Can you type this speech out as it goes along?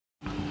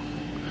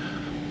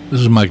This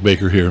is Mike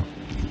Baker here.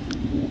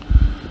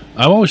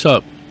 I've always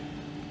thought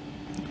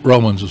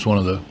Romans was one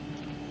of the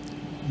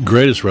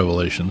greatest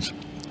revelations.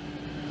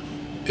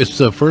 It's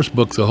the first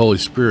book the Holy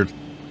Spirit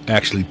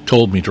actually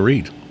told me to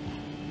read.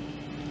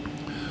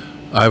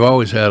 I've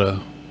always had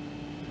a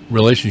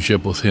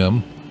relationship with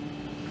Him,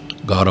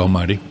 God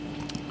Almighty,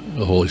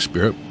 the Holy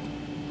Spirit.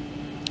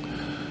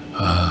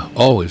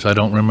 Always. I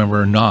don't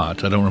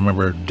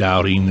remember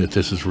doubting that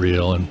this is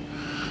real and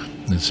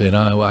saying,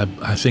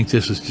 I think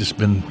this has just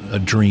been a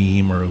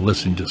dream or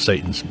listening to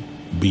Satan's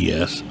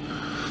BS.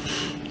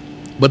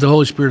 But the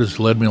Holy Spirit has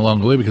led me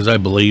along the way because I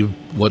believe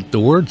what the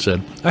Word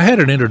said. I had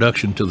an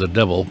introduction to the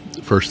devil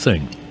first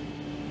thing.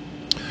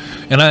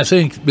 And I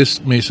think this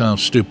may sound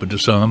stupid to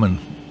some and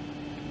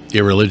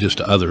irreligious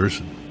to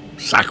others,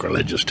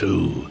 sacrilegious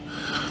too.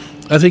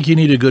 I think you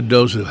need a good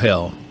dose of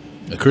hell.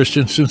 A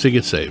Christian, as soon as they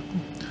get saved,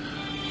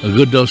 a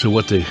good dose of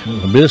what they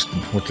missed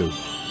and what they're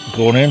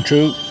going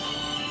into.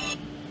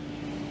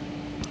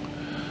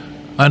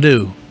 I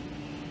do.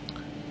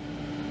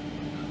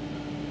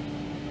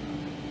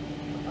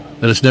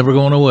 That it's never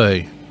going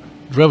away.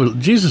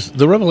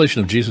 The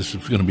revelation of Jesus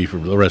is going to be for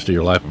the rest of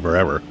your life and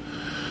forever.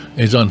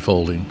 It's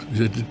unfolding.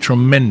 He's a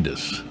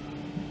tremendous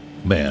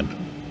man.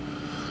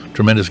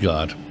 Tremendous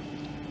God.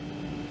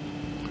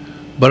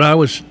 But I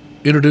was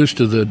introduced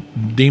to the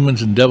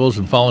demons and devils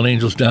and fallen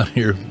angels down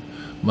here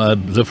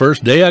the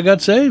first day I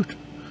got saved.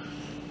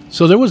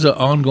 So there was an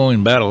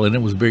ongoing battle, and it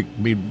was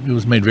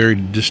made very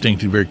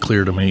distinct and very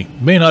clear to me. It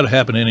may not have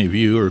happened to any of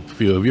you or a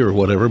few of you or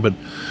whatever, but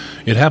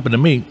it happened to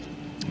me.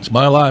 It's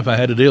my life. I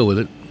had to deal with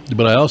it,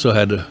 but I also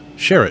had to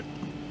share it.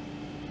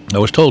 I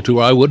was told to,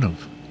 or I wouldn't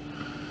have.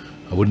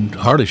 I wouldn't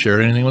hardly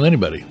share anything with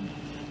anybody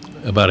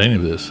about any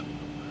of this.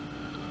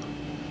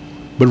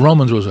 But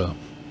Romans was a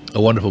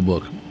wonderful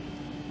book.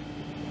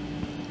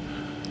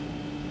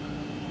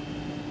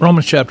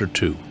 Romans chapter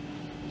 2.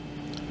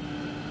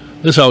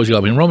 This always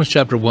got me. In Romans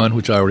chapter 1,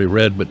 which I already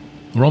read, but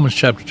Romans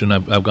chapter 2,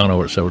 and I've gone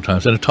over it several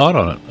times, and I've taught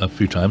on it a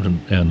few times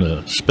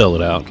and spell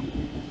it out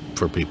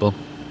for people.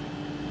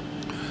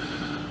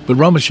 But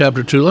Romans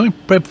chapter 2, let me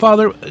pray,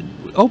 Father,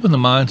 open the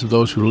minds of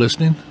those who are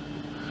listening,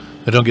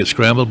 that don't get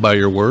scrambled by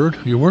your word.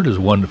 Your word is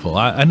wonderful.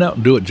 I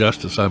don't do it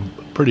justice. I'm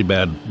pretty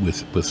bad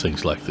with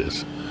things like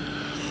this.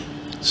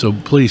 So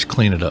please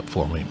clean it up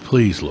for me.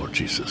 Please, Lord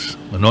Jesus.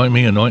 Anoint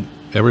me, anoint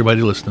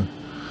everybody listening,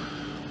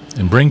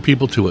 and bring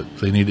people to it.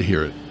 They need to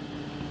hear it.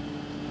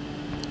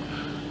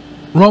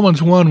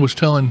 Romans 1 was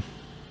telling,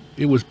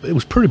 it was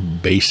pretty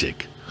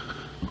basic.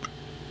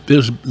 It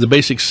was the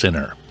basic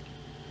sinner.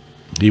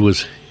 He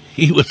was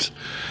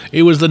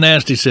the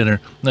nasty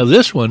sinner. Now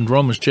this one,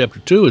 Romans chapter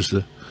 2, is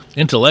the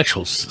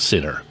intellectual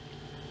sinner.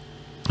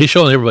 He's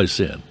showing everybody's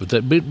sin, but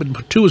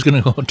 2 is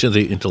going to go into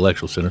the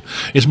intellectual sinner.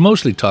 It's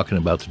mostly talking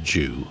about the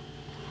Jew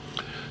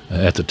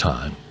at the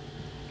time.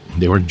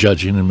 They were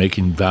judging and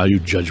making value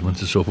judgments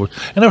and so forth.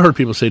 And I've heard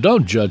people say,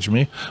 don't judge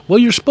me. Well,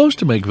 you're supposed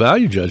to make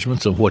value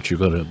judgments of what you're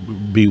going to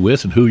be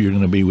with and who you're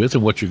going to be with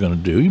and what you're going to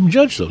do. You can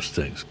judge those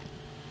things.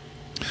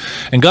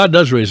 And God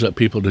does raise up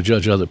people to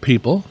judge other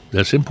people.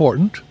 That's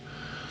important.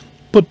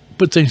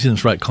 Put things in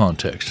its right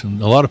context.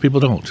 And a lot of people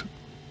don't.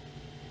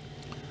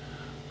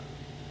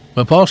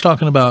 But Paul's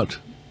talking about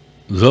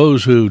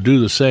those who do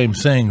the same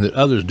thing that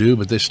others do,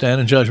 but they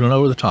stand in judgment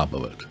over the top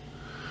of it.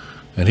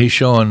 And he's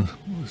showing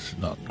it's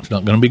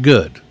not going to be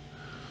good.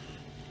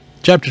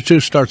 Chapter 2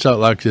 starts out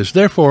like this.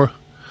 Therefore,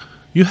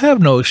 you have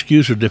no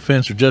excuse or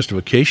defense or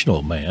justification,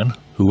 old man,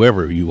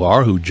 whoever you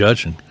are, who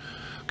judge and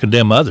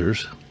condemn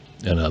others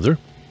and other.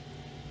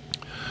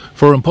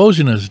 For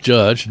imposing as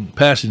judge and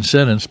passing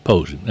sentence,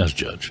 posing as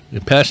judge,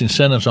 and passing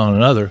sentence on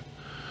another,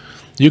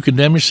 you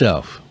condemn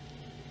yourself,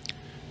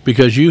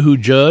 because you who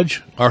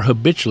judge are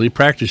habitually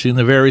practicing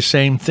the very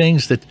same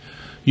things that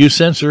you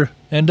censor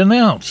and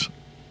denounce.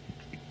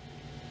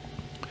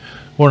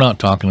 We're not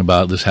talking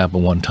about this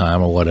happened one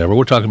time or whatever.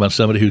 We're talking about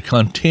somebody who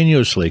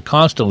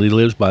constantly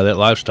lives by that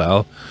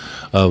lifestyle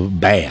of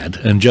bad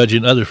and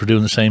judging others for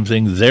doing the same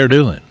thing they're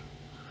doing.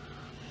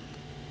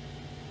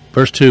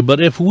 Verse 2,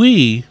 but if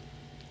we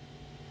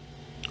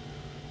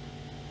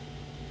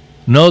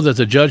know that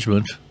the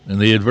judgment and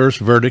the adverse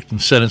verdict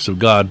and sentence of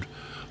God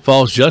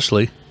falls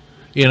justly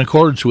in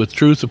accordance with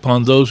truth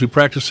upon those who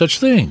practice such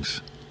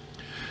things.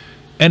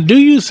 And do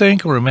you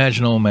think or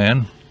imagine, O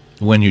man,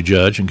 when you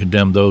judge and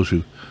condemn those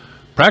who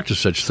practice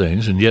such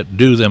things and yet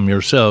do them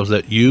yourselves,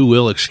 that you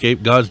will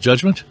escape God's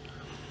judgment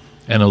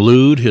and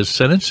elude his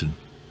sentence and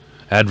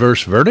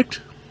adverse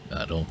verdict?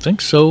 I don't think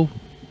so.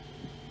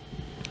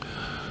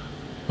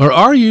 Or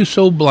are you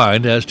so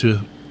blind as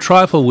to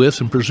trifle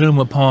with and presume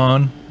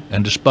upon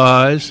and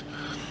despise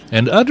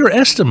and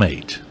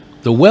underestimate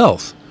the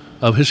wealth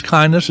of his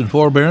kindness and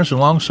forbearance and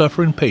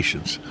long-suffering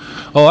patience?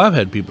 Oh, I've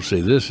had people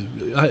say this.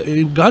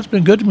 God's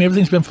been good to me.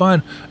 Everything's been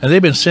fine. And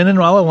they've been sinning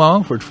all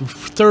along for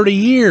 30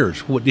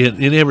 years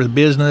in every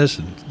business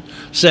and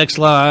sex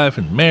life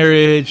and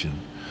marriage and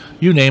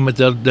you name it.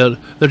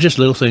 They're just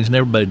little things and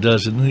everybody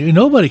does it. And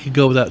nobody can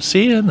go without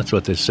sin. That's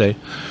what they say.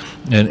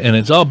 And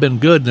it's all been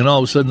good. Then all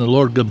of a sudden the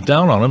Lord comes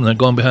down on them, and they're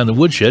going behind the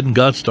woodshed, and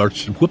God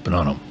starts whipping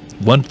on them,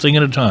 one thing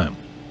at a time.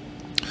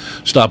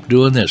 Stop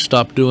doing this,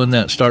 stop doing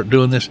that, start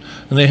doing this.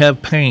 And they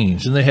have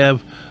pains, and they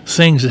have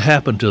things that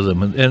happen to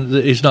them, and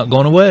it's not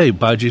going away.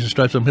 By Jesus'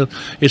 stripes I'm healed.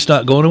 It's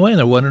not going away, and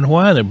they're wondering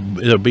why.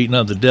 They're beating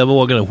up the devil.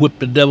 We're going to whip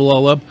the devil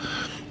all up.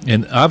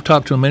 And I've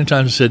talked to them many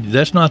times and said,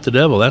 that's not the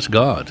devil, that's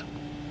God.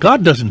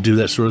 God doesn't do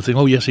that sort of thing.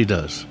 Oh, yes, he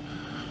does.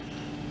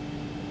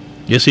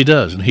 Yes, he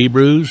does. In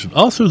Hebrews,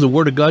 all through the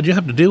Word of God, you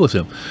have to deal with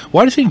him.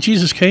 Why do you think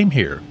Jesus came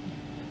here?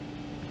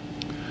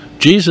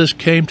 Jesus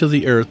came to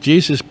the earth.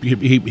 Jesus,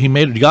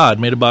 God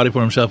made a body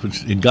for himself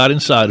and got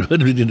inside of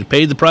it and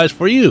paid the price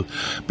for you,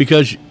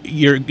 because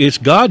it's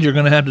God you're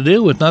going to have to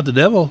deal with, not the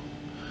devil.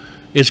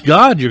 It's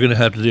God you're going to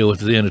have to deal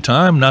with at the end of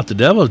time, not the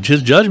devil.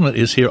 His judgment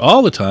is here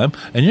all the time,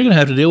 and you're going to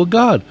have to deal with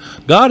God.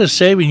 God is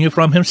saving you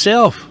from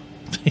himself.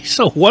 He's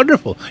so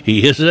wonderful.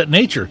 He is that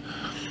nature.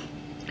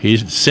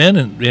 Sin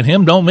and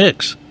him don't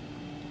mix.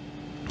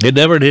 It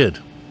never did.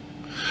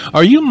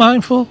 Are you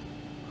mindful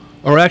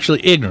or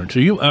actually ignorant? Are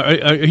you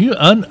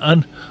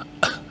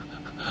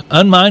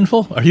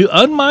unmindful? Are you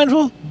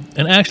unmindful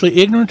and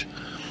actually ignorant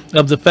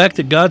of the fact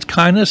that God's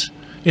kindness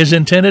is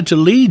intended to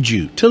lead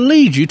you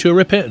to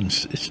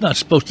repentance? It's not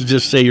supposed to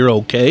just say you're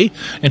okay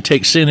and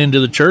take sin into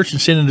the church and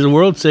sin into the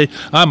world and say,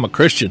 I'm a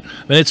Christian,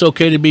 and it's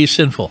okay to be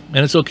sinful,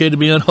 and it's okay to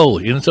be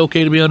unholy, and it's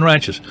okay to be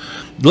unrighteous.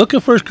 Look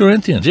at 1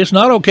 Corinthians. It's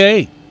not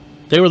okay.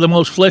 They were the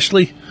most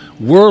fleshly,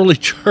 worldly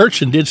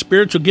church and did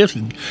spiritual gifts.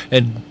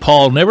 And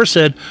Paul never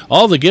said,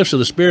 all the gifts of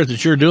the Spirit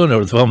that you're doing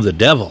are from the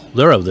devil.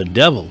 They're of the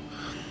devil.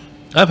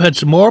 I've had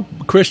some more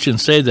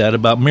Christians say that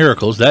about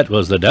miracles. That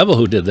was the devil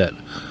who did that.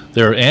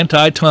 They're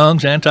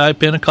anti-tongues,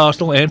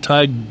 anti-Pentecostal,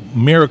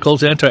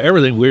 anti-miracles,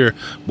 anti-everything. We're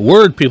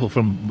word people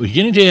from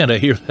beginning to end. I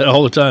hear that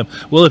all the time.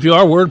 Well, if you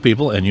are word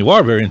people, and you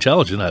are very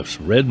intelligent, I've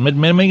read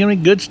many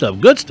good stuff.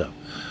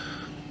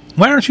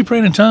 Why aren't you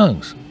praying in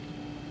tongues?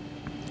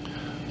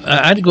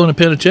 I had to go into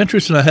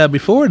penitentiaries, and I have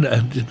before, and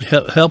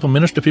help and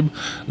minister to people.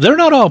 They're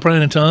not all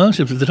praying in tongues.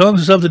 If the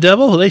tongues is of the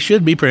devil, they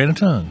should be praying in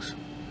tongues.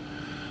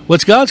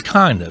 What's God's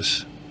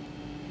kindness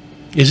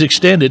is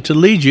extended to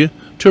lead you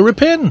to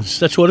repentance.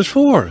 That's what it's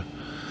for,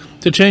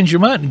 to change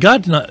your mind.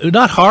 God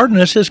not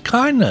hardness, his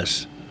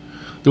kindness.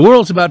 The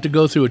world's about to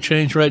go through a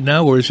change right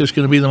now where it's just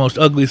going to be the most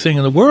ugly thing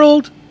in the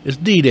world. It's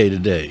D-Day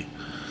today,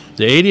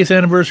 the 80th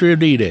anniversary of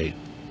D-Day.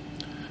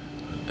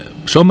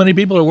 So many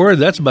people are worried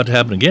that's about to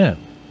happen again.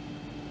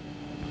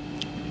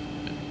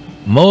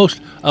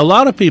 A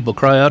lot of people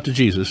cry out to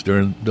Jesus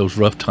during those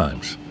rough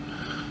times.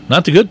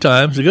 Not the good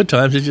times. The good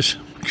times is just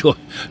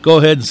go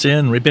ahead and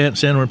sin,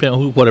 repent,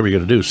 whatever you're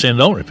going to do. Sin,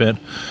 don't repent.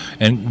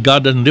 And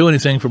God doesn't do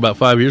anything for about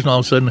 5 years, and all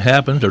of a sudden it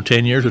happens, or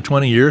 10 years, or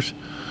 20 years.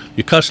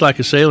 You cuss like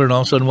a sailor, and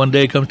all of a sudden one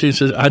day it comes to you and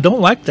says, I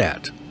don't like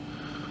that.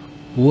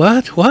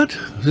 What?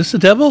 Is this the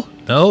devil?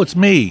 No, it's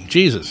me,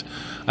 Jesus.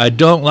 I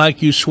don't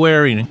like you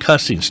swearing and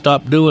cussing.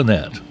 Stop doing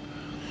that.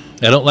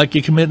 I don't like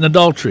you committing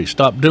adultery.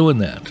 Stop doing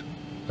that.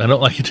 I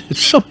don't like it.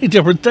 It's so many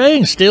different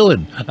things.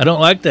 Stealing. I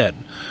don't like that.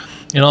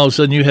 And all of a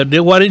sudden you have,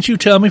 why didn't you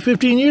tell me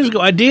 15 years ago?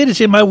 I did.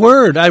 It's in my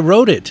word. I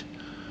wrote it.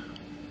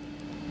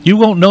 You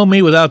won't know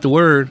me without the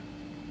word.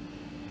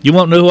 You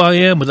won't know who I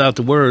am without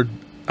the word.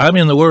 I'm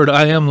in the word.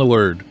 I am the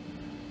word.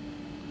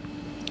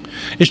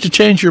 It's to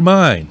change your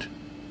mind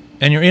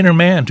and your inner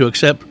man to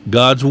accept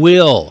God's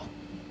will.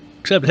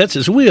 That's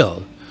his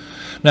will.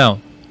 Now,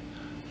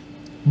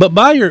 but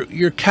by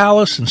your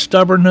callous and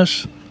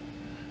stubbornness,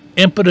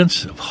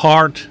 impotence of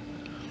heart,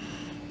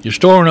 you're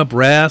storing up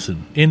wrath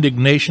and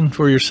indignation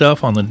for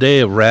yourself on the day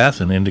of wrath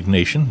and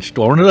indignation.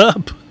 Storing it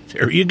up.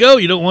 There you go.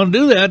 You don't want to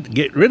do that.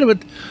 Get rid of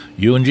it.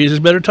 You and Jesus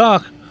better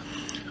talk.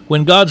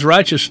 When God's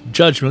righteous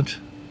judgment,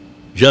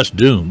 just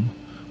doom,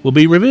 will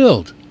be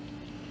revealed.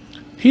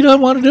 He doesn't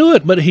want to do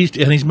it, but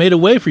he's made a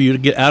way for you to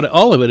get out of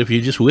all of it if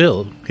you just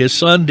will. His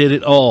son did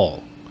it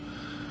all.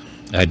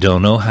 I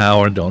don't know how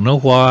or don't know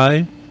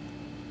why.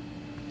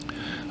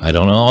 I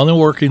don't know all the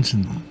workings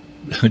and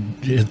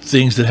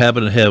things that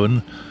happen in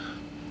heaven.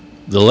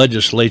 The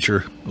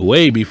legislature,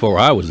 way before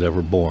I was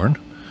ever born,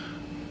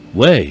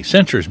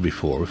 centuries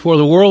before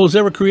the world was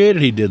ever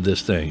created, he did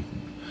this thing.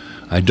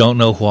 I don't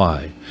know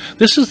why.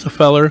 This is the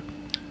feller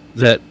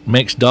that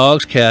makes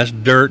dogs, cats,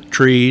 dirt,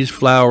 trees,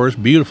 flowers,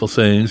 beautiful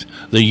things,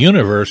 the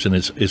universe and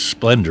its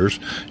splendors,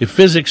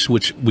 physics,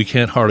 which we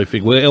can't hardly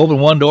figure. We open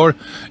one door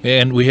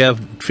and we have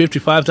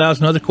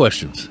 55,000 other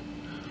questions.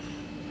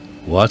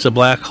 What's a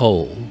black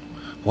hole?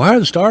 Why are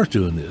the stars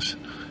doing this?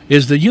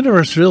 Is the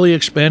universe really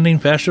expanding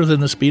faster than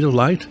the speed of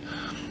light?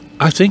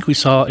 I think we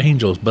saw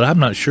angels, but I'm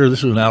not sure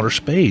this was in outer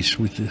space.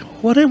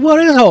 What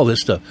is all this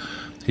stuff?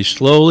 He's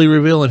slowly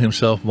revealing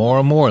himself more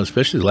and more,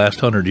 especially the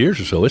last 100 years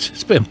or so.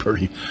 It's been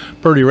pretty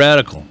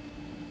radical.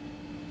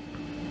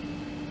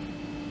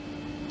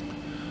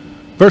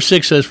 Verse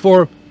 6 says,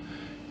 for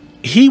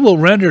he will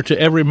render to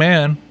every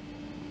man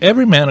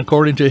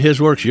according to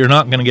his works. You're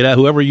not going to get out.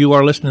 Whoever you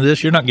are listening to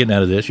this, you're not getting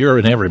out of this. You're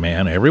an every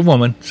man, every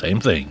woman, same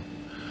thing.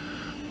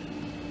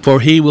 For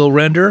he will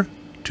render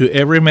to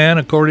every man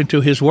according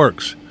to his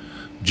works,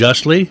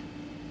 justly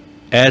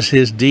as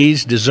his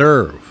deeds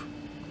deserve.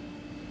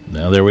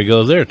 Now there we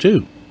go there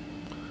too.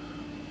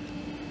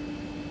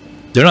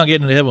 They're not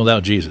getting to heaven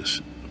without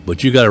Jesus,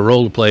 but you got a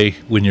role to play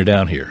when you're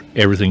down here,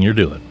 everything you're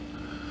doing.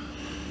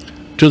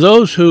 To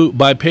those who,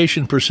 by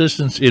patient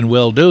persistence in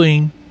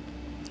well-doing,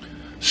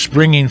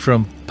 springing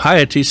from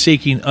piety,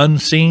 seeking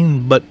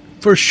unseen but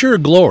for sure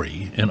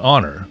glory and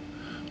honor,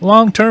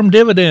 long-term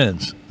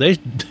dividends, they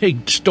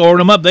store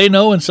them up. They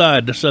know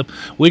inside,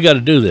 we got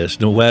to do this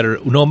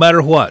no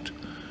matter what.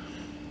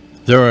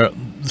 There are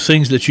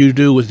things that you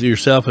do with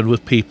yourself and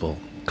with people.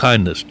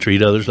 Kindness,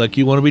 treat others like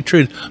you want to be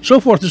treated, so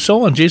forth and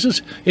so on.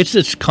 Jesus,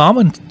 it's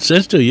common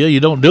sense to you. You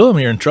don't do them,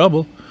 you're in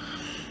trouble.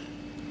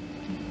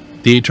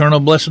 The eternal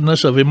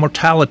blessedness of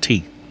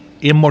immortality.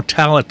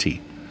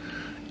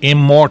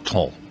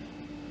 Immortal.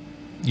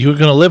 You're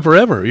going to live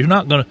forever. You're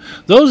not going to.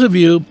 Those of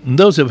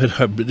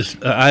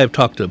I have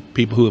talked to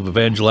people who have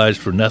evangelized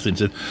for nothing.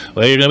 Said,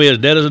 "Well, you're going to be as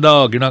dead as a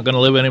dog. You're not going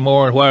to live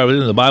anymore." Why?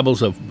 The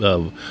Bible's a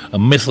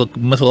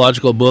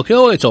mythological book.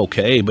 Oh, it's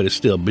okay, but it's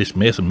still myth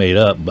and made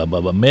up.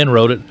 But men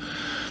wrote it.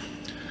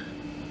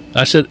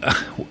 I said,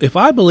 if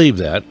I believe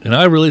that, and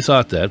I really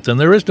thought that, then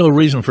there is no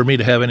reason for me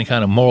to have any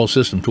kind of moral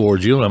system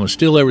towards you, and I'm going to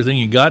steal everything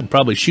you got and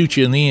probably shoot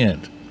you in the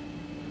end.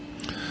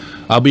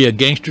 I'll be a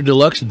gangster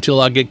deluxe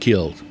until I get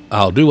killed.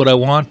 I'll do what I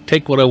want,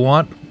 take what I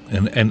want,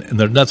 and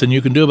there's nothing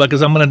you can do about it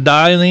because I'm going to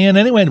die in the end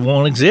anyway. It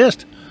won't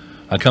exist.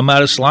 I come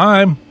out of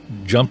slime,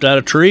 jumped out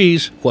of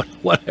trees,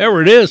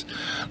 whatever it is.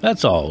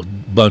 That's all a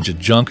bunch of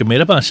junk and made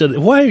up. I said,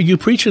 why are you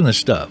preaching this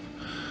stuff?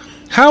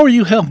 How are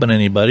you helping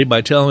anybody by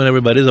telling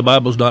everybody the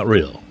Bible's not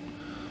real?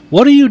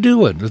 What are you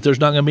doing that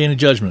there's not going to be any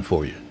judgment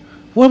for you?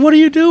 What are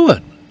you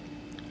doing?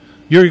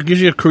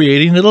 You're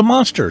creating little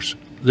monsters.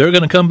 They're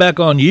going to come back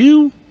on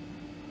you.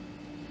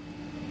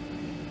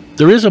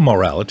 There is a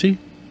morality.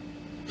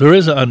 There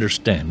is an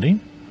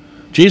understanding.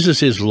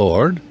 Jesus is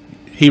Lord.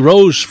 He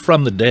rose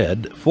from the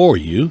dead for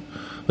you.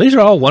 These are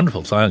all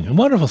wonderful things.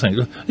 Wonderful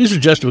things. These are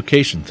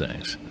justification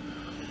things.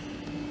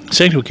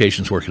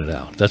 Sanctification's working it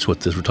out. That's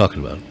what we're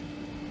talking about.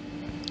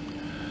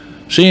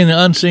 Seeing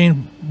the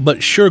unseen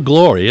but sure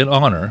glory and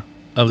honor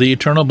of the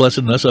eternal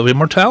blessedness of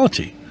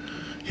immortality.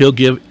 He'll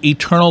give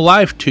eternal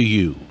life to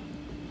you.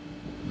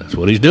 That's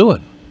what he's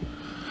doing.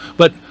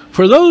 But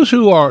for those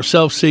who are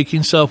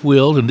self-seeking,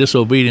 self-willed, and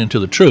disobedient to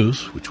the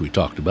truth, which we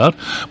talked about,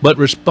 but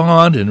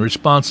respond and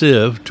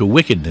responsive to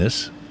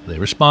wickedness, they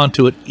respond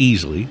to it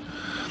easily,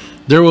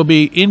 there will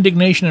be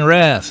indignation and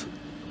wrath.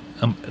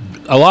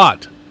 A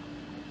lot.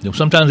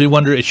 Sometimes we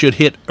wonder it should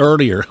hit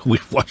earlier.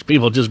 We've watched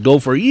people just go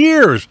for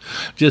years,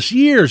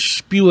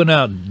 spewing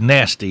out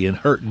nasty and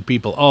hurting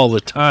people all the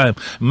time,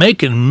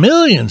 making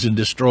millions and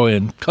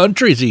destroying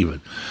countries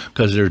even,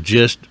 because they're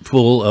just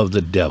full of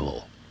the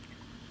devil.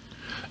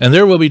 And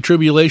there will be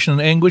tribulation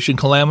and anguish and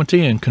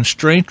calamity and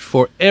constraint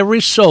for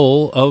every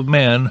soul of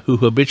man who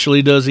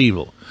habitually does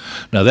evil.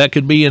 Now that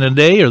could be in a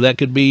day or that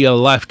could be a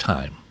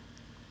lifetime.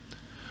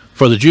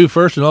 For the Jew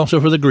first and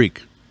also for the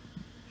Greek.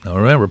 Now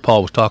remember,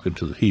 Paul was talking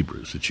to the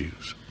Hebrews, the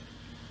Jews.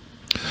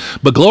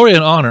 But glory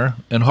and honor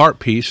and heart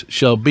peace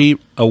shall be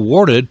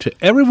awarded to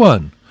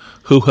everyone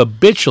who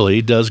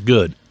habitually does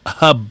good.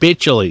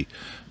 Habitually.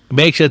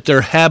 Makes it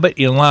their habit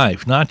in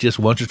life, not just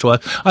once or twice.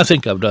 I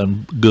think I've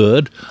done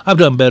good. I've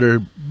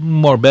done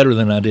more better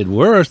than I did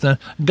worse.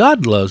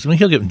 God loves me.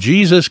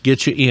 Jesus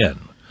gets you in.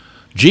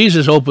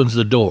 Jesus opens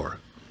the door.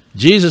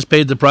 Jesus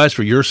paid the price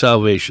for your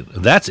salvation.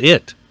 That's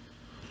it.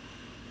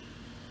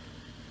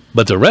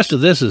 But the rest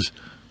of this is,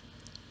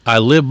 I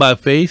live by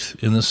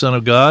faith in the Son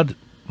of God.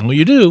 Well,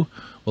 you do.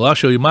 Well, I'll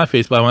show you my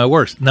faith by my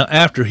works. Now,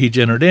 after he's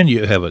entered in,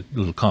 you have a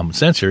little common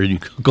sense here. You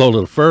go a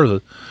little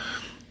further.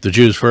 The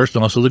Jews first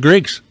and also the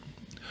Greeks.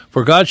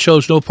 For God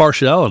shows no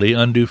partiality,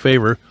 undue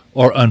favor,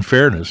 or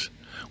unfairness.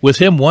 With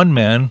him, one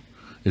man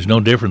is no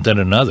different than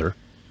another.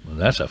 Well,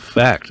 that's a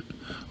fact.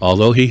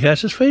 Although he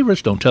has his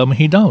favorites, don't tell me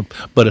he don't.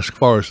 But as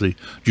far as the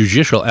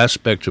judicial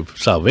aspect of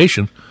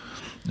salvation,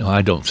 no,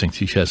 I don't think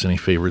he has any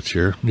favorites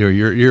here.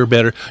 You're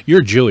better.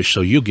 You're Jewish, so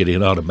you get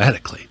in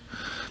automatically.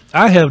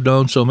 I have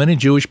known so many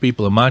Jewish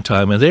people in my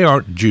time, and they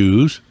aren't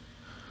Jews.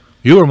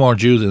 You are more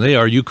Jew than they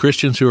are. You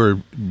Christians who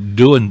are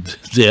doing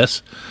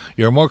this,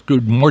 you're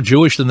more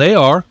Jewish than they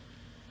are.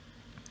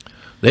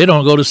 They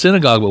don't go to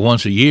synagogue but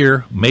once a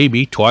year,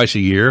 maybe twice a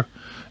year,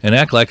 and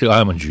act like,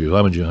 I'm a Jew.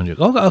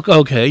 Oh,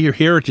 okay, your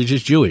heritage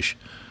is Jewish.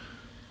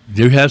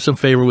 You have some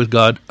favor with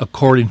God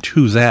according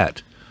to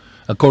that.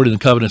 According to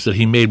the covenants that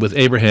he made with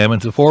Abraham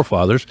and the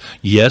forefathers,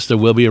 yes, there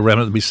will be a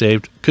remnant to be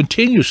saved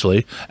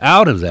continuously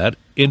out of that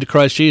into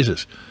Christ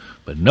Jesus.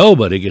 But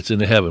nobody gets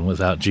into heaven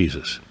without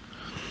Jesus.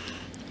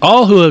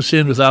 All who have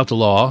sinned without the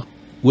law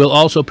will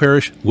also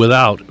perish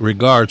without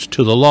regards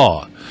to the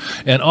law.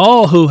 And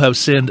all who have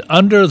sinned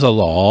under the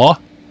law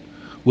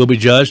will be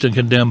judged and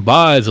condemned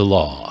by the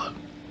law.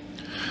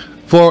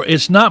 For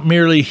it's not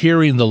merely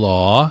hearing the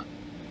law,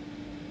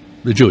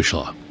 the Jewish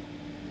law,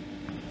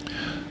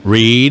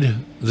 read,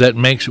 that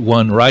makes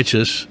one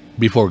righteous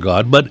before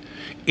God, but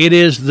it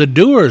is the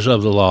doers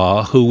of the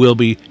law who will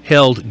be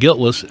held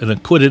guiltless and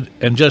acquitted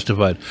and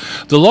justified.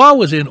 The law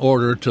was in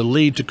order to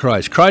lead to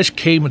Christ. Christ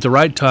came at the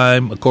right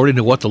time according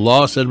to what the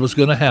law said was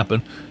going to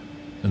happen.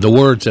 And the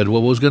Word said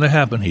what was going to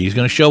happen. He's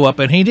going to show up,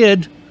 and he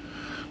did.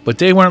 But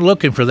they weren't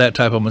looking for that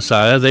type of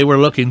Messiah. They were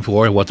looking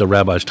for what the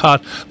rabbis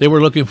taught. They were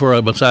looking for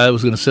a Messiah who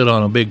was going to sit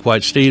on a big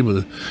white steed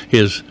with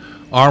his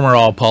armor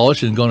all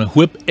polished and going to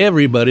whip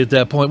everybody at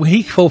that point. Well,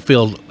 he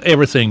fulfilled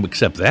everything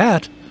except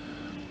that.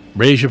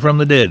 Raise you from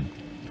the dead.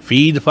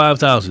 Feed the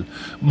 5,000.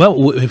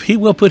 Well, if he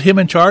will put him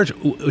in charge,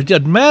 it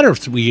doesn't matter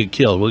if we get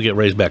killed. We'll get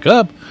raised back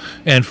up.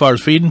 And as far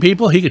as feeding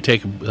people, he could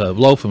take a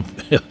loaf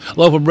of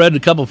bread and a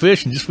couple of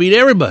fish and just feed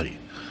everybody.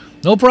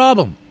 No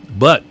problem.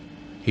 But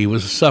he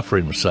was a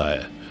suffering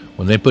Messiah.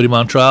 When they put him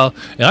on trial,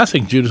 and I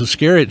think Judas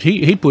Iscariot,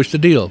 he pushed the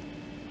deal.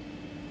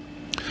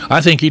 I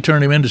think he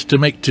turned him in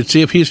to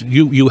see if he's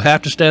you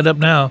have to stand up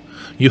now.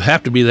 You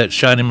have to be that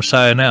shining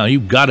Messiah now.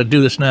 You've got to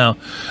do this now.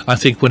 I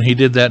think when he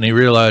did that and he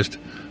realized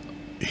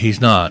he's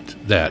not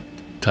that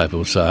type of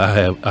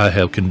Messiah. I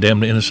have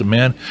condemned the innocent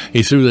man.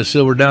 He threw the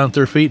silver down at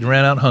their feet and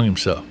ran out and hung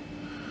himself.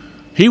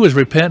 He was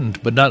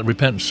repentant, but not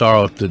repentant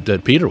sorrow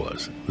that Peter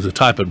was. It was a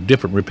type of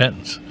different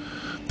repentance.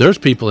 There's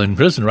people in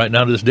prison right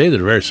now to this day that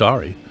are very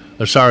sorry.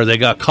 They're sorry they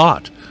got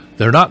caught.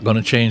 They're not going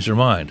to change their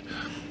mind.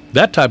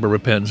 That type of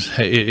repentance,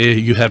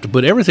 you have to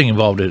put everything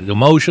involved in it.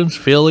 Emotions,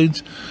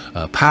 feelings,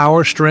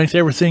 power, strength,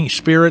 everything,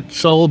 spirit,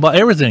 soul, body,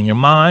 everything. Your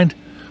mind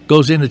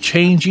goes into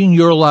changing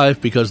your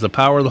life because the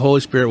power of the Holy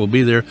Spirit will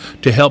be there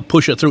to help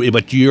push it through.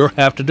 But you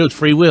have to do it. It's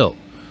free will.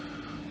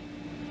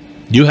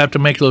 You have to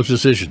make those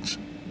decisions.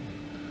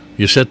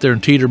 You sit there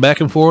and teeter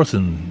back and forth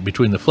and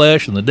between the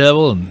flesh and the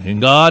devil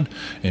and God,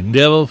 and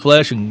devil,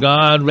 flesh, and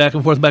God, back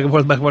and forth, back and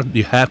forth, back and forth.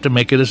 You have to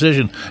make a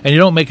decision. And you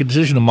don't make a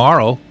decision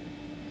tomorrow,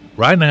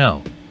 right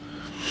now.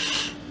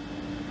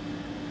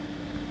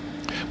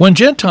 When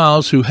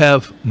Gentiles who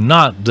have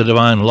not the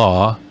divine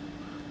law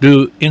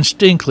do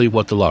instinctively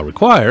what the law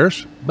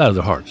requires, out of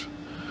their hearts,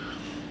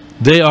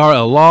 they are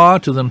a law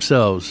to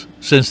themselves,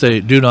 since they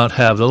do not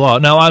have the law.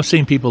 Now, I've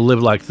seen people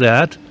live like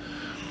that,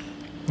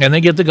 and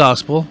they get the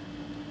gospel,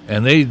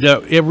 and they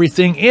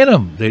everything in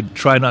them. They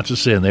try not to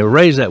sin. They were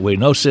raised that way,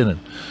 no sinning.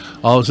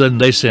 All of a sudden,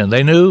 they sin.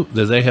 They knew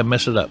that they have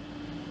messed it up.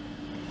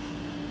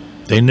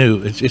 They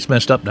knew it's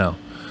messed up now.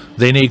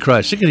 They need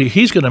Christ.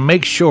 He's going to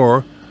make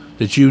sure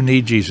that you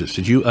need Jesus,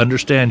 that you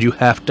understand you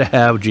have to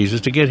have Jesus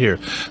to get here.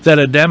 That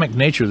Adamic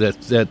nature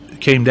that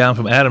came down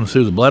from Adam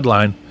through the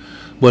bloodline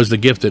was the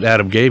gift that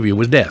Adam gave you,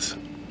 was death.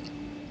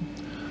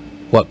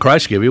 What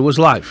Christ gave you was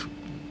life.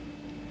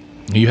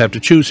 You have to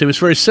choose him. It's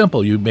very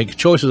simple. You make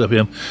choices of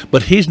him,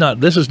 but he's not.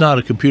 This is not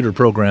a computer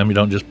program. You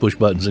don't just push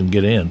buttons and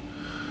get in.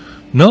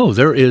 No,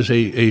 there is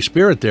a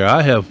spirit there.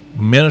 I have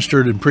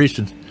ministered and preached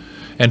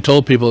and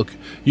told people,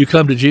 you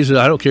come to Jesus,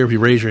 I don't care if you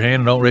raise your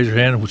hand or don't raise your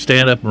hand,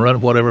 stand up and run,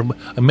 whatever,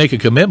 and make a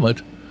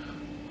commitment.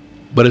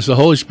 But it's the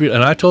Holy Spirit.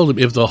 And I told them,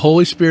 if the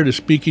Holy Spirit is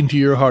speaking to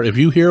your heart, if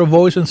you hear a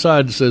voice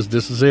inside that says,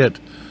 this is it,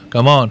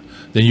 come on,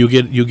 then you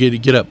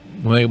get up,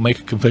 make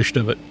a confession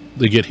of it.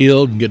 They get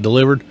healed and get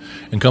delivered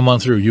and come on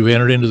through. You've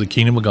entered into the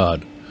kingdom of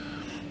God.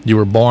 You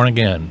were born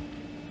again.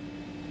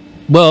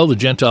 Well, the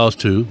Gentiles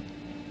too.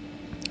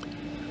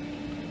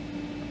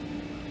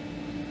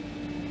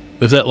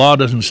 If that law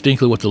doesn't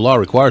instinctively what the law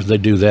requires, they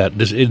do that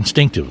just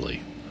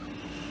instinctively.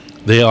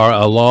 They are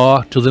a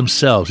law to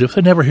themselves if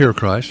they never hear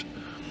Christ,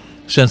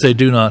 since they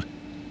do not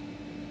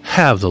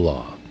have the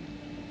law.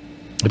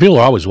 People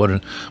are always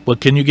wondering, well,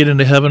 can you get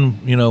into heaven,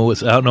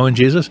 without knowing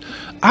Jesus?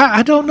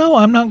 I don't know.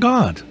 I'm not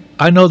God.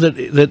 I know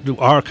that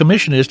our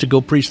commission is to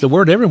go preach the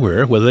word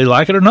everywhere, whether they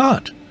like it or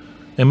not.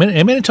 And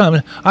many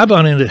times I've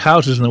gone into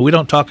houses and we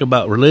don't talk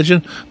about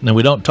religion and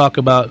we don't talk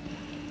about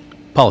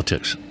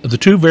politics. The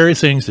two very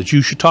things that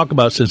you should talk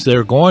about, since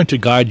they're going to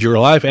guide your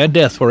life and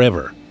death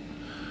forever.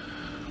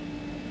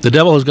 The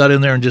devil has got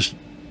in there and just,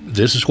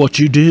 this is what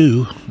you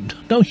do.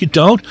 No, you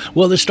don't.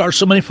 Well, this starts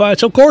so many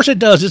fights. Of course it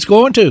does. It's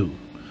going to.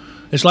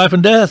 It's life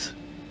and death.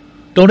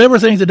 Don't ever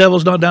think the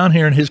devil's not down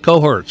here in his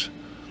cohorts.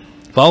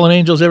 Fallen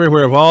angels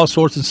everywhere of all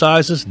sorts and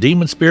sizes,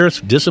 demon spirits,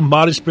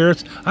 disembodied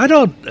spirits. I've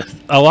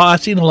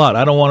seen a lot.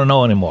 I don't want to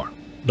know anymore.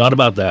 Not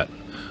about that.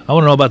 I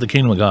want to know about the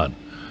kingdom of God.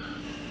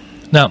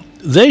 Now,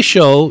 they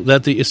show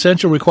that the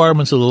essential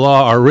requirements of the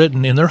law are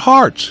written in their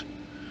hearts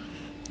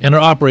and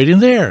are operating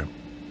there.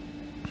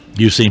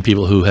 You've seen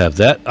people who have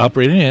that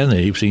operating in, and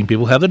you've seen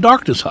people who have the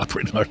darkness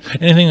operating.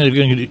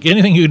 Anything you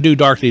can do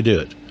darkly, do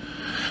it.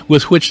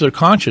 With which their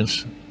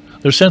conscience,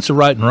 their sense of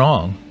right and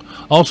wrong,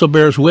 also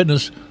bears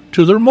witness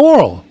to their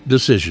moral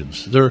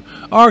decisions, their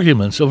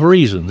arguments of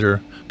reason,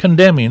 their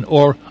condemning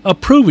or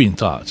approving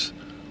thoughts.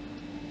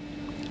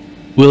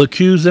 Will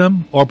accuse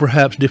them or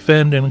perhaps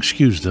defend and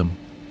excuse them.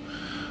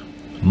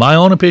 My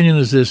own opinion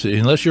is this: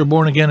 unless you're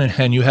born again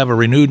and you have a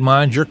renewed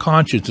mind, your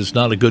conscience is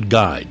not a good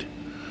guide.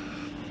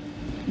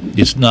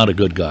 It's not a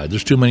good guide.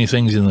 There's too many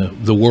things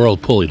in the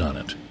world pulling on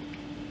it.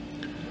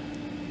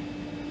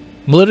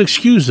 Will it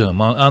excuse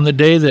them on the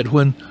day that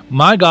when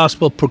my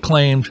gospel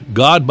proclaimed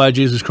God by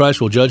Jesus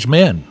Christ will judge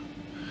men?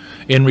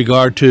 in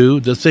regard to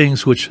the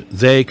things which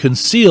they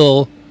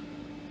conceal,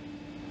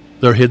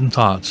 their hidden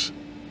thoughts.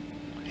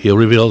 He'll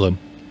reveal them.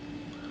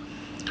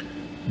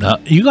 Now,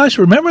 you guys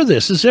remember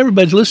this. As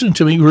everybody's listening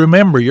to me,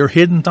 remember your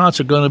hidden thoughts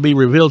are going to be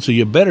revealed, so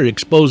you better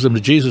expose them to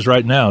Jesus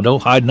right now.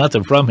 Don't hide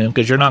nothing from him,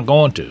 because you're not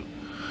going to.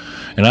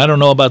 And I don't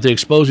know about the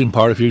exposing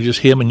part. If you're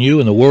just him and you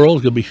and the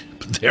world, you'll be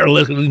there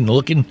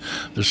looking.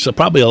 There's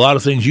probably a lot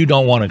of things you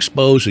don't want to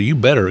expose, so you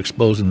better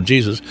expose them to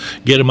Jesus.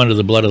 Get them under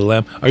the blood of the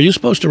Lamb. Are you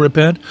supposed to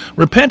repent?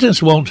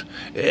 Repentance won't...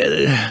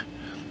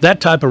 that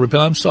type of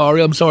repentance,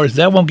 I'm sorry,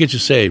 that won't get you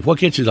saved. What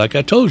gets you? Like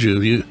I told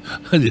you,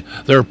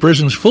 there are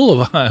prisons full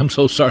of, I'm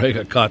so sorry I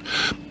got caught.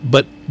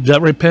 But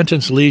that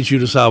repentance leads you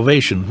to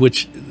salvation,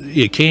 which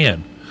it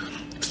can.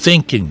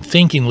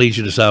 Thinking leads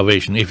you to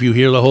salvation. If you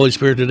hear the Holy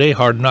Spirit today,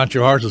 harden not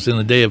your hearts as in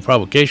the day of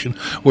provocation,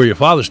 where your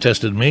fathers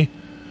tested me,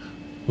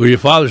 where your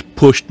fathers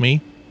pushed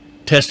me,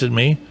 tested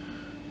me.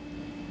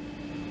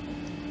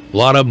 A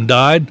lot of them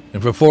died,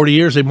 and for 40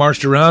 years they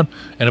marched around,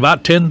 and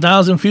about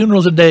 10,000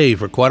 funerals a day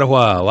for quite a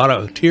while. A lot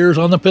of tears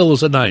on the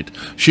pillows at night.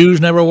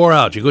 Shoes never wore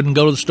out. You couldn't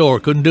go to the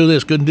store, couldn't do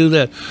this, couldn't do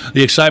that.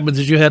 The excitement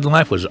that you had in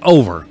life was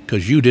over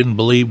because you didn't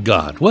believe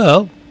God.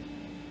 Well,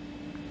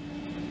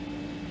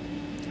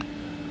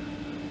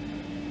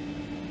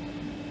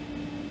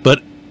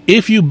 but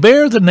if you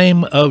bear the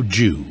name of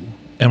Jew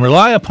and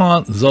rely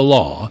upon the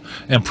law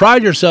and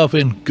pride yourself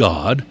in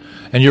God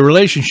and your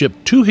relationship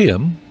to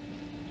him,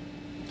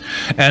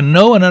 and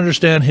know and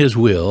understand his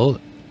will,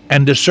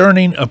 and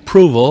discerning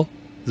approval,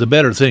 the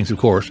better things, of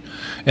course,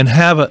 and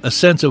have a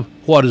sense of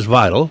what is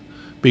vital,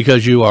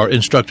 because you are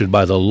instructed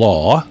by the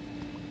law.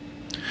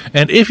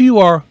 And if you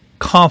are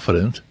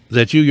confident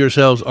that you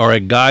yourselves are a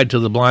guide to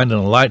the blind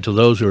and a light to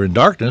those who are in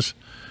darkness,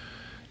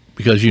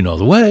 because you know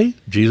the way,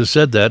 Jesus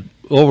said that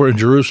over in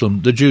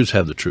Jerusalem, the Jews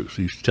have the truth.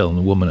 He's telling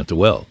the woman at the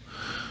well.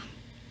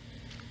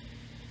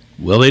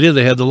 Well, they did.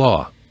 They had the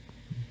law.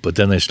 But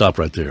then they stopped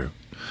right there.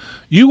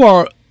 You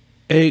are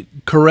a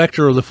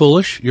corrector of the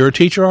foolish. You're a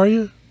teacher, are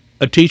you?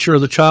 A teacher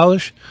of the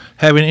childish,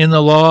 having in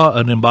the law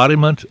an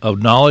embodiment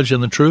of knowledge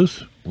and the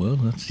truth? Well,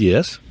 that's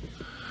yes.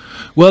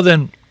 Well,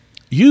 then,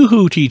 you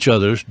who teach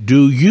others,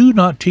 do you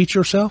not teach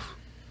yourself?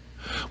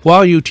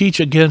 While you teach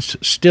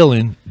against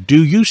stealing,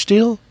 do you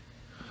steal?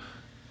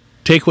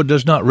 Take what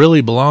does not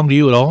really belong to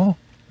you at all?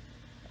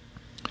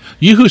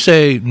 You who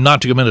say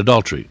not to commit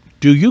adultery,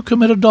 do you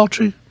commit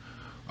adultery?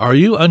 Are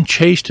you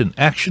unchaste in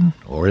action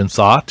or in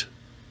thought?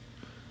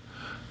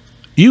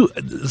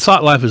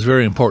 Thought life is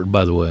very important,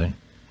 by the way.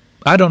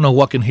 I don't know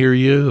what can hear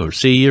you or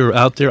see you or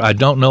out there. I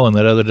don't know in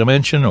that other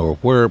dimension or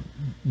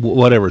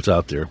whatever's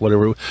out there.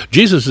 Whatever.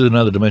 Jesus is in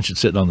another dimension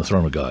sitting on the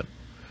throne of God.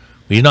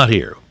 He's not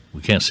here.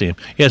 We can't see him.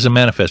 He hasn't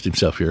manifested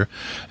himself here.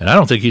 And I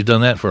don't think he's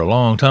done that for a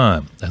long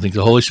time. I think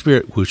the Holy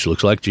Spirit, which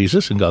looks like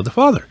Jesus and God the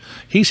Father,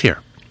 he's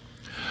here.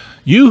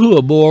 You who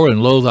abhor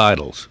and loathe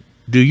idols,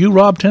 do you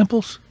rob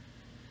temples?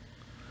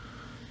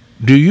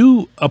 Do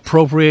you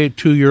appropriate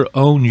to your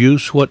own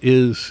use what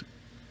is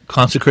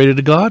consecrated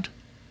to God?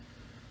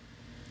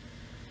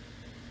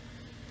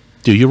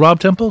 Do you rob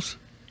temples?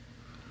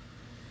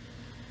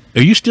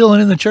 Are you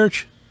stealing in the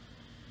church?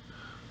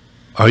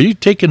 Are you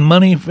taking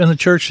money from the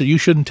church that you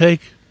shouldn't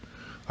take?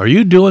 Are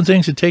you doing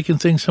things and taking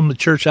things from the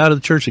church out of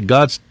the church in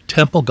God's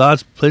temple,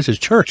 God's place? His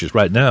church is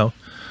right now.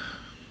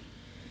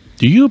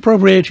 Do you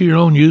appropriate to your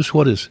own use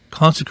what is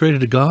consecrated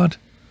to God,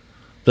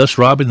 thus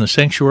robbing the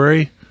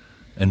sanctuary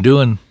and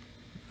doing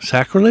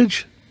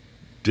sacrilege?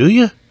 Do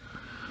you?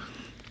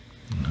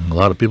 A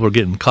lot of people are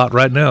getting caught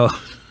right now.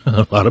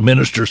 A lot of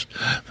ministers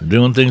are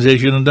doing things they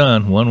shouldn't have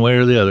done, one way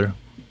or the other.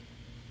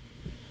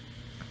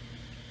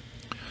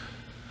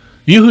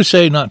 You who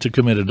say not to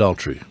commit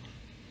adultery,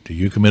 do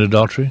you commit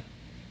adultery?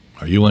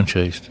 Are you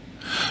unchaste?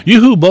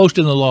 You who boast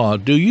in the law,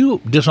 do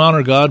you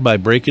dishonor God by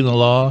breaking the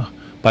law,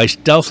 by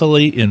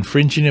stealthily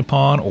infringing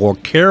upon or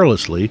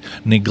carelessly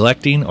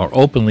neglecting or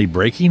openly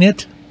breaking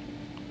it?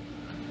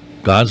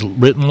 God's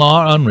written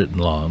law or unwritten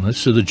law? And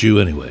that's to the Jew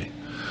anyway.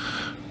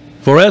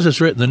 For as it's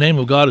written, the name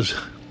of God is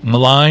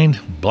maligned,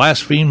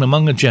 blasphemed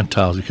among the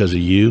Gentiles because of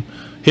you.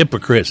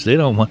 Hypocrites, they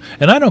don't want.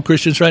 And I know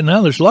Christians right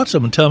now, there's lots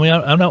of them tell me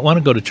I don't want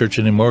to go to church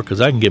anymore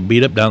because I can get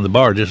beat up down the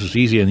bar just as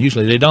easy, and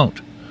usually they don't.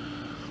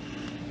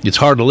 It's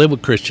hard to live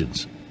with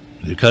Christians.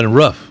 They're kind of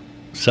rough,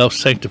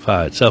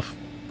 self-sanctified,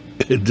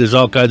 there's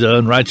all kinds of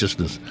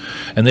unrighteousness.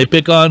 And they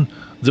pick on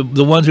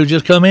the ones who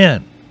just come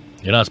in.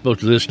 You're not supposed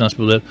to do this, you're not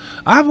supposed to do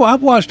that.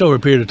 I've watched over a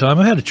period of time.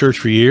 I had a church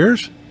for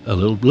years, a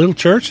little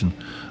church, and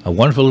a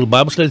wonderful little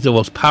Bible study. It's the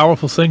most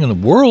powerful thing in the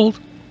world.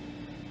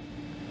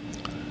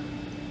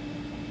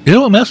 You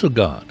don't mess with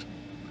God.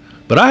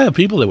 But I have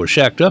people that were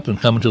shacked up and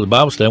coming to the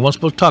Bible study. I wasn't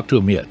supposed to talk to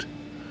them yet.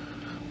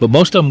 But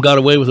most of them got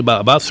away with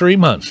about 3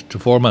 months to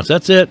 4 months.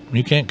 That's it.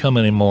 You can't come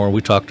anymore. We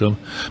talk to them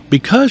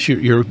because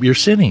you're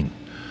sinning,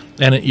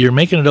 and you're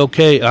making it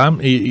okay.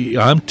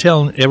 I'm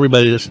telling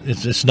everybody this.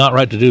 It's not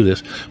right to do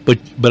this,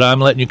 but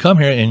I'm letting you come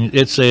here, and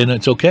it's saying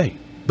it's okay.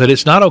 But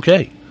it's not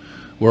okay.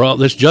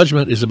 This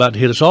judgment is about to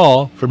hit us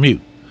all from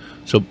you.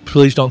 So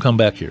please don't come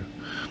back here.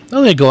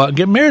 No, they go out and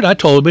get married. I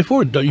told you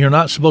before, you're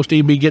not supposed to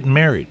even be getting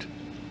married.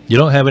 You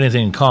don't have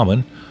anything in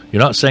common.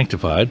 You're not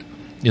sanctified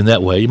in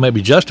that way. You might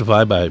be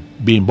justified by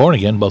being born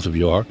again, both of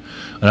you are.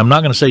 And I'm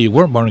not going to say you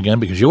weren't born again,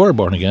 because you were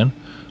born again,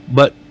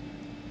 but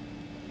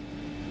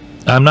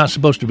I'm not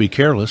supposed to be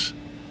careless.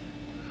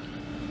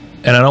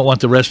 And I don't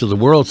want the rest of the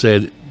world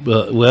saying,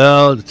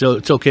 well,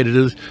 it's okay to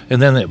do this.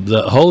 And then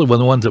the holy one,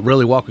 the ones that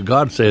really walk with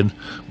God, saying,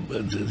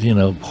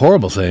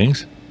 horrible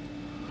things.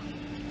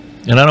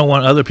 And I don't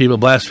want other people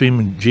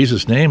blaspheming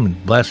Jesus' name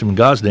and blaspheming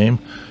God's name,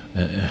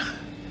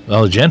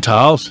 the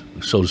Gentiles,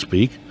 so to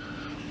speak,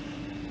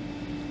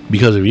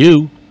 because of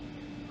you.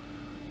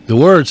 The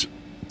words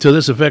to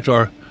this effect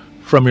are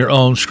from your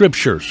own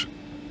scriptures.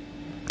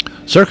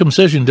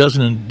 Circumcision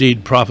doesn't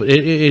indeed profit.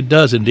 It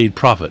does indeed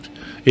profit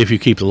if you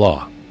keep the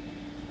law.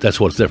 That's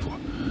what it's there for.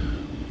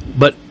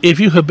 But if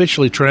you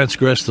habitually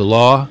transgress the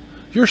law,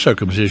 your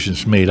circumcision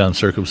is made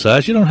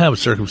uncircumcised. You don't have a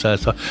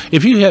circumcised heart.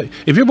 If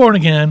you're born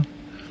again,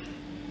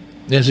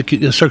 there's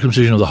a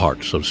circumcision of the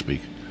heart, so to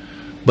speak.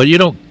 But you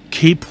don't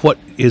keep what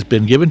has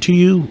been given to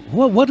you.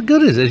 What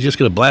good is it? It's just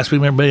going to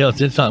blaspheme everybody else.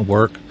 It's not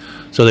work,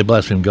 so they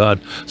blaspheme God.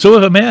 So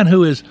if a man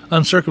who is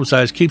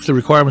uncircumcised keeps the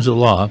requirements of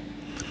the law,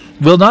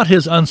 will not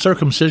his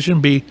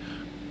uncircumcision be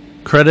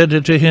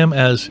credited to him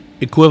as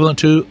equivalent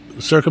to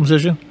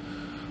circumcision?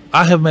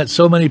 I have met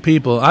so many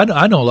people.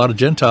 I know a lot of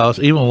Gentiles,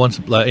 even ones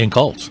in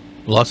cults.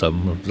 Lots of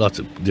them, lots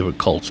of different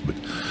cults. But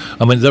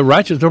I mean, they're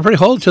righteous. They're pretty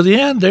holy to the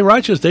end. They're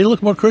righteous. They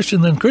look more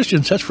Christian than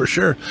Christians. That's for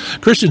sure.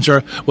 Christians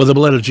are, well, the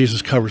blood of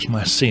Jesus covers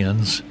my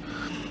sins.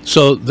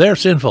 So they're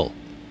sinful.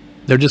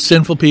 They're just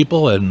sinful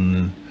people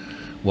and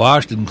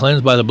washed and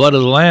cleansed by the blood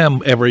of the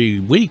Lamb every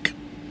week,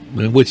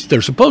 which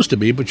they're supposed to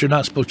be. But you're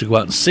not supposed to go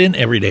out and sin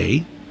every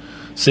day.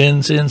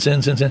 Sin.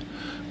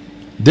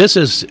 This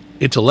is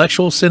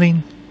intellectual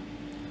sinning.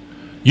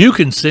 You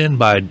can sin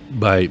by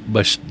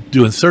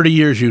doing 30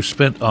 years you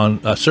spent on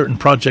a certain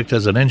project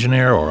as an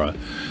engineer or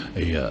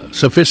a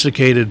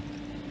sophisticated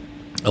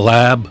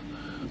lab,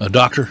 a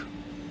doctor.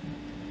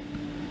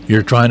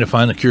 You're trying to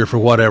find the cure for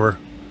whatever.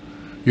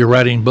 You're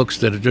writing books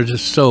that are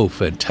just so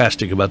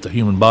fantastic about the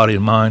human body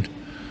and mind.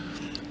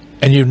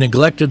 And you've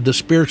neglected the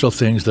spiritual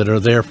things that are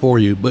there for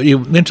you. But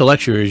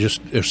intellectually,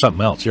 you're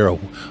something else. You're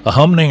a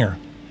humdinger.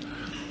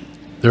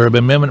 There have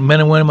been men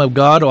and women of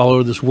God all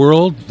over this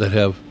world that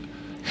have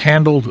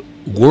handled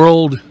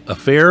world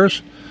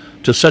affairs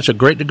to such a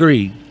great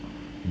degree.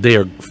 They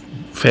are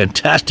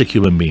fantastic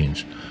human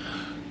beings.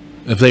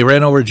 If they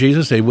ran over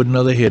Jesus, they wouldn't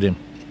know they hit him.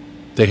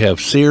 They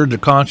have seared their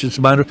conscience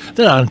mind.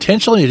 They not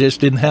intentionally, they just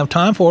didn't have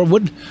time for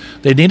it.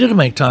 They needed to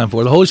make time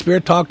for it. The Holy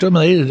Spirit talked to them,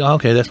 and they did,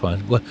 okay, that's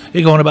fine. Well,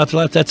 you're going about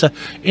their life. That's a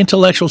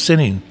intellectual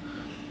sinning.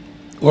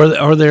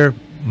 Or they're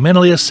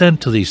mentally assent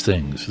to these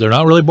things. They're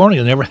not really born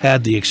again. They never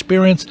had the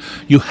experience.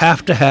 You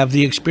have to have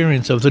the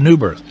experience of the new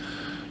birth.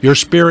 Your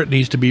spirit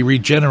needs to be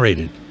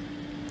regenerated.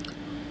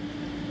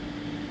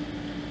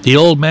 The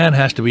old man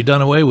has to be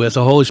done away with.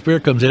 The Holy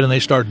Spirit comes in and he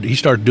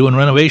starts doing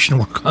renovation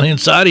work on the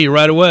inside of you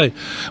right away.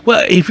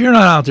 Well, if you're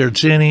not out there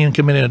sinning and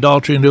committing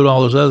adultery and doing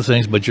all those other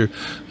things, but you're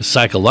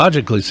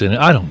psychologically sinning,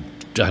 I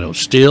don't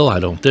steal, I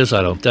don't this,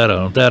 I don't that, I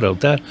don't that, I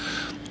don't that.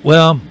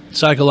 Well,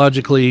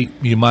 psychologically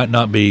you might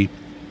not be,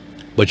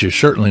 but you're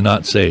certainly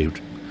not saved.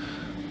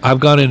 I've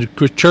gone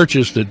into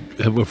churches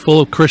that were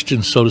full of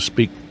Christians, so to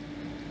speak,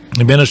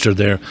 and ministered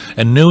there,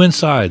 and knew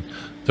inside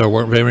there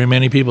weren't very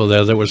many people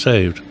there that were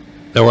saved.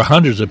 There were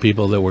hundreds of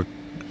people that were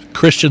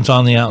Christians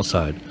on the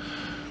outside.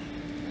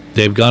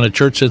 They've gone to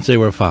church since they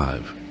were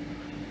 5.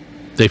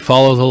 They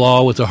follow the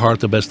law with their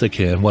heart the best they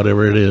can,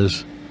 whatever it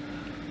is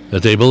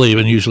that they believe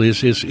in. Usually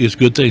it's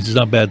good things, it's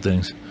not bad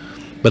things.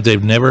 But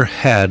they've never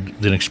had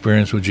an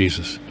experience with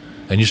Jesus.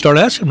 And you start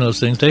asking them those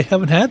things, they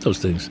haven't had those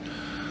things.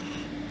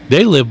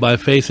 They live by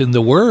faith in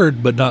the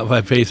Word, but not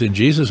by faith in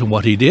Jesus and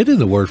what He did in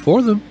the Word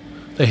for them.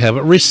 They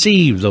haven't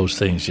received those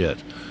things yet.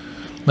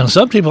 Now,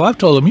 some people, I've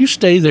told them, you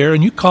stay there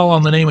and you call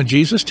on the name of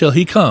Jesus till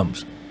He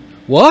comes.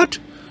 What?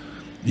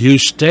 You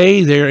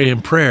stay there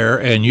in prayer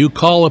and you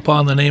call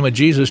upon the name of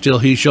Jesus till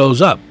He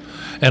shows up.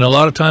 And a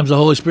lot of times the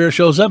Holy Spirit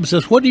shows up and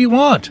says, what do you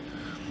want?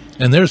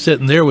 And they're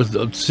sitting there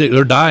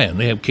they're dying.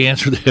 They have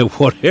cancer, they have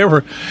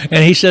whatever.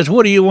 And He says,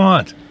 what do you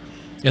want?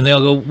 And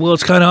they'll go, well,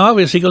 it's kind of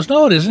obvious. He goes,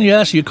 no, it isn't.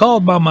 Yes, you call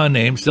upon my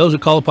name. Those who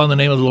call upon the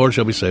name of the Lord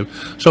shall be saved.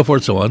 So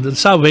forth, so on. And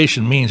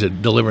salvation means a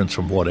deliverance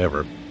from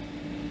whatever.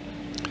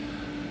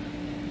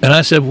 And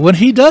I said, when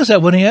He does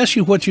that, when He asks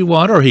you what you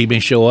want, or He may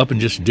show up and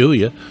just do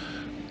you,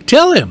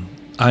 tell Him,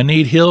 I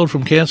need healed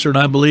from cancer, and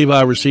I believe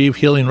I receive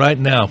healing right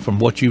now from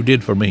what you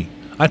did for me.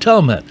 I tell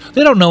them that.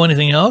 They don't know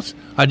anything else.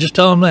 I just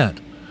tell them that.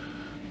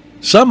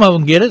 Some of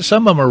them get it.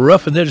 Some of them are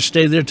rough, and they just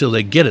stay there till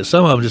they get it.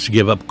 Some of them just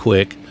give up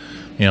quick.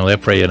 You know, they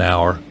pray an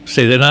hour.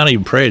 Say they're not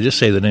even pray, just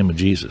say the name of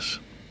Jesus.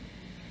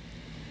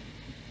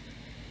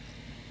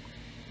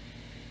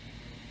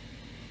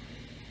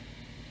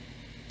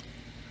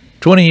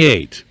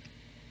 "28.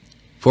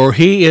 For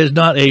he is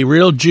not a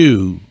real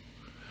Jew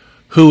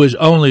who is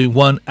only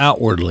one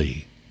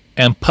outwardly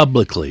and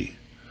publicly,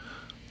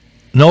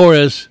 nor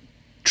is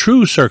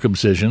true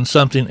circumcision,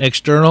 something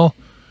external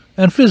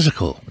and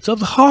physical. It's of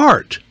the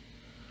heart.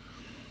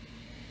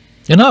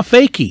 You're not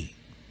fakey,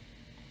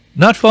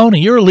 not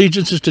phony. Your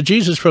allegiance is to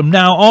Jesus from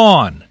now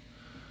on,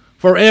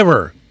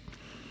 forever.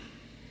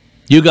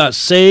 You got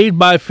saved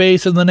by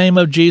faith in the name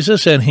of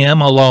Jesus and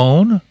Him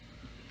alone.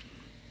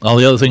 All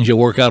the other things you'll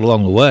work out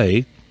along the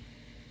way.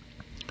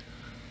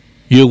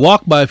 You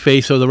walk by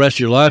faith for the rest of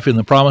your life in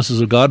the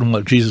promises of God and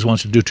what Jesus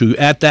wants to do to you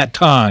at that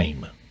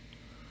time.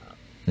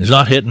 It's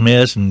not hit and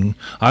miss, and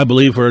I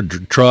believe for a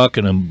truck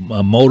and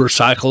a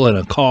motorcycle and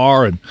a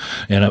car and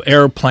an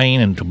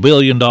airplane and $1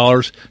 billion.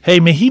 Hey,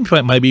 man, he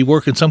might be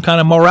working some kind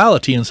of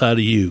morality inside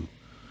of you.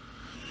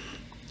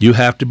 You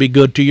have to be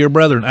good to your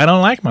brethren. I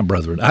don't like my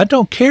brethren. I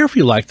don't care if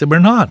you like them or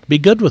not. Be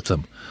good with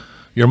them.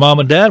 Your mom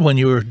and dad, when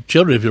you were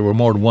children, if there were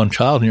more than one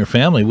child in your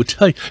family, would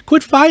tell you,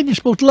 quit fighting, you're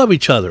supposed to love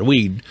each other.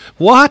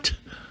 What?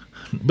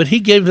 But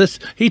he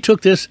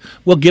took this,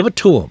 well, give it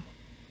to them,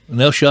 and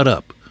they'll shut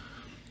up.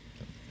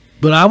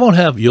 But I won't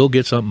have, you'll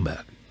get something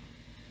back.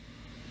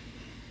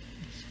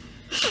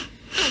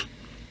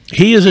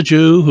 He is a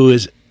Jew who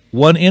is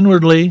one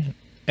inwardly,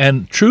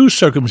 and true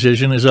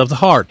circumcision is of the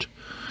heart.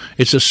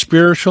 It's a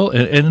spiritual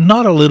and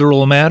not a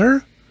literal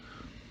matter.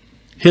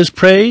 His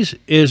praise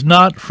is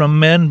not from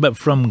men, but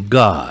from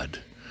God.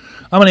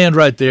 I'm going to end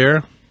right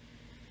there.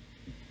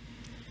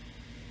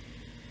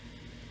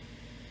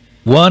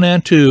 1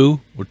 and 2,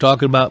 we're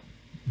talking about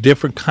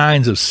different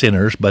kinds of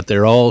sinners, but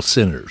they're all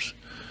sinners.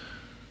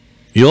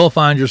 You'll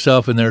find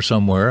yourself in there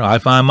somewhere. I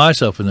find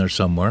myself in there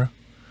somewhere.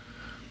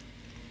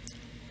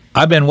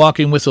 I've been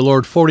walking with the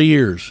Lord 40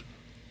 years.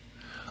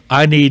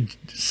 I need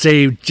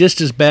saved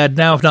just as bad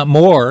now, if not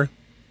more,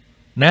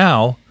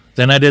 now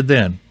than I did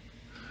then.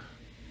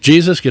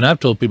 Jesus, and I've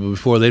told people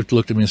before, they've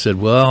looked at me and said,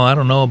 well, I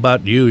don't know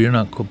about you. You're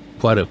not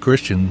quite a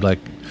Christian.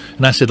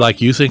 And I said, like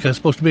you think I'm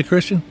supposed to be a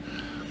Christian?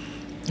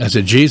 I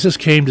said, Jesus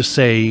came to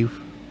save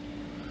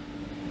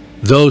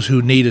those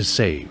who needed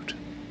saved.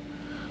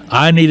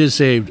 I needed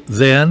saved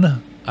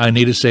then. I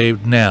needed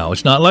saved now.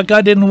 It's not like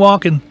I didn't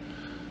walk in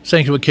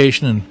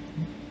sanctification and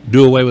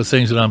do away with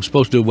things that I'm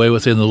supposed to do away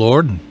with in the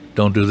Lord. And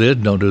don't do this,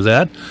 don't do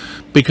that.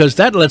 Because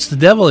that lets the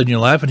devil in your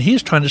life, and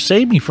he's trying to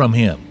save me from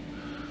him.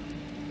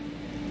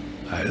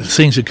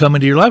 Things that come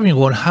into your life, and you're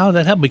going, how did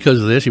that happen?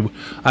 Because of this.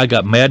 I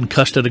got mad and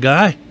cussed at a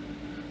guy.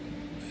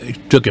 He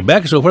took it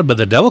back and so forth, but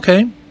the devil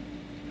came.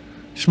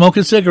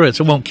 Smoking cigarettes,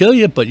 it won't kill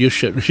you, but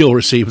you'll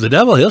receive the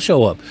devil. He'll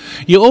show up.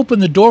 You open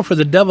the door for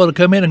the devil to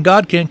come in, and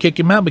God can't kick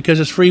him out because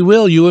it's free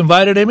will. You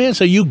invited him in,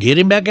 so you get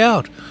him back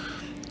out.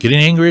 Getting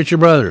angry at your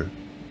brother.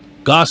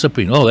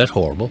 Gossiping. Oh, that's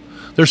horrible.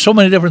 There's so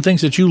many different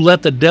things that you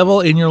let the devil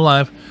in your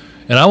life,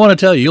 and I want to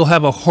tell you, you'll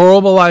have a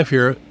horrible life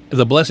here.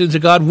 The blessings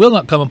of God will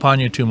not come upon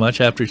you too much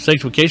after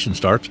sanctification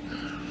starts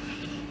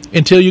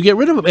until you get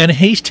rid of them. And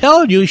he's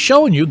telling you, he's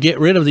showing you, get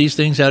rid of these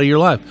things out of your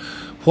life.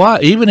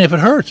 Why? Even if it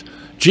hurts.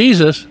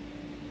 Jesus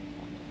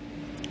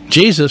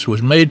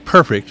was made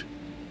perfect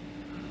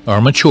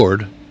or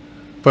matured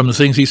from the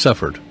things he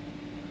suffered.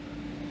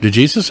 Did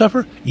Jesus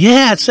suffer?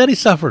 Yeah, it said he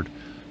suffered.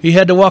 He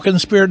had to walk in the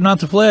Spirit, not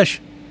the flesh.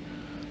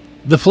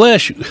 The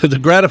flesh, the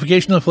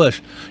gratification of the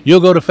flesh. You'll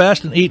go to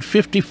fast and eat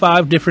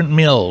 55 different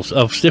meals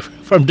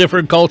from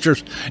different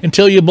cultures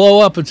until you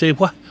blow up and say,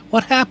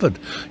 what happened?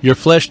 Your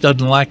flesh doesn't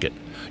like it.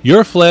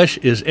 Your flesh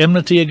is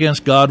enmity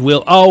against God,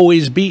 will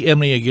always be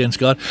enmity against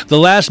God. The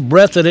last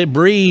breath that it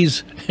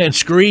breathes and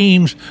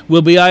screams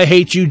will be, I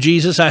hate you,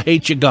 Jesus, I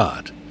hate you,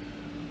 God.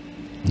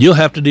 You'll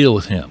have to deal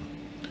with him.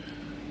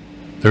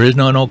 There is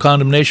no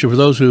condemnation for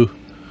those who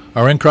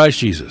are in Christ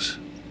Jesus,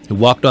 who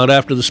walked not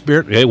after the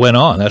Spirit. It went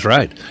on, that's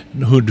right.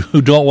 Who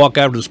don't walk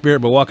after the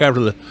Spirit, but walk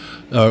after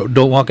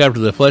don't walk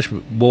after the flesh,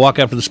 but walk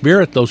after the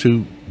Spirit. Those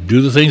who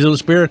do the things of the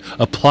Spirit,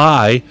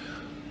 apply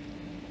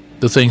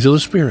the things of the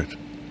Spirit.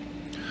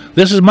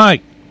 This is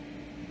Mike.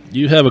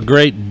 You have a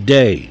great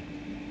day.